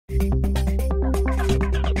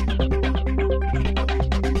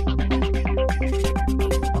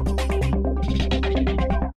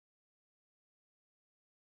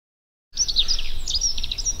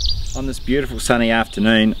On this beautiful sunny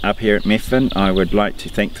afternoon up here at Methven, I would like to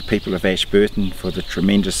thank the people of Ashburton for the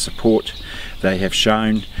tremendous support they have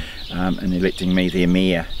shown in electing me their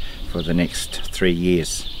mayor for the next 3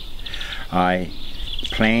 years. I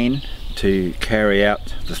plan to carry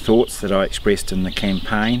out the thoughts that I expressed in the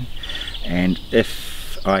campaign, and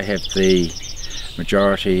if I have the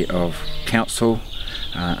majority of council,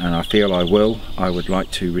 and I feel I will, I would like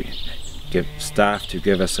to give staff to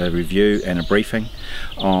give us a review and a briefing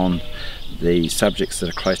on the subjects that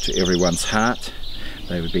are close to everyone's heart.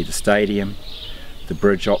 They would be the stadium, the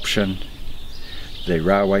bridge option, the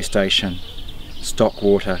railway station, stock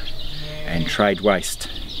water and trade waste,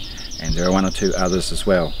 and there are one or two others as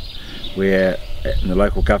well. We're in the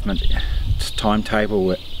local government timetable,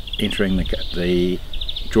 we're entering the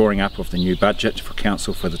drawing up of the new budget for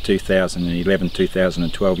council for the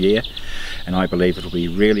 2011-2012 year, and I believe it will be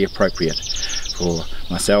really appropriate for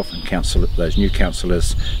myself and those new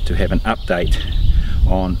councillors to have an update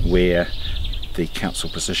on where the council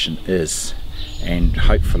position is, and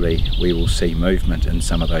hopefully we will see movement in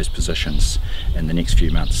some of those positions in the next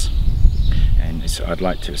few months. And so I'd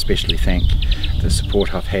like to especially thank the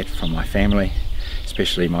support I've had from my family,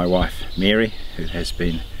 especially my wife Mary, who has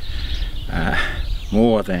been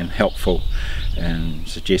more than helpful in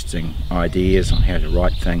suggesting ideas on how to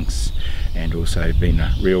write things, and also been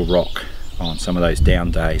a real rock on some of those down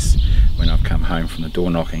days when I've come home from the door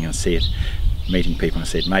knocking and meeting people and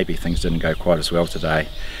said maybe things didn't go quite as well today.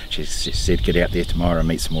 She said get out there tomorrow and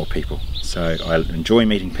meet some more people. So I enjoy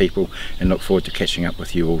meeting people and look forward to catching up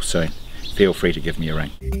with you all soon. Feel free to give me a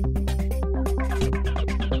ring.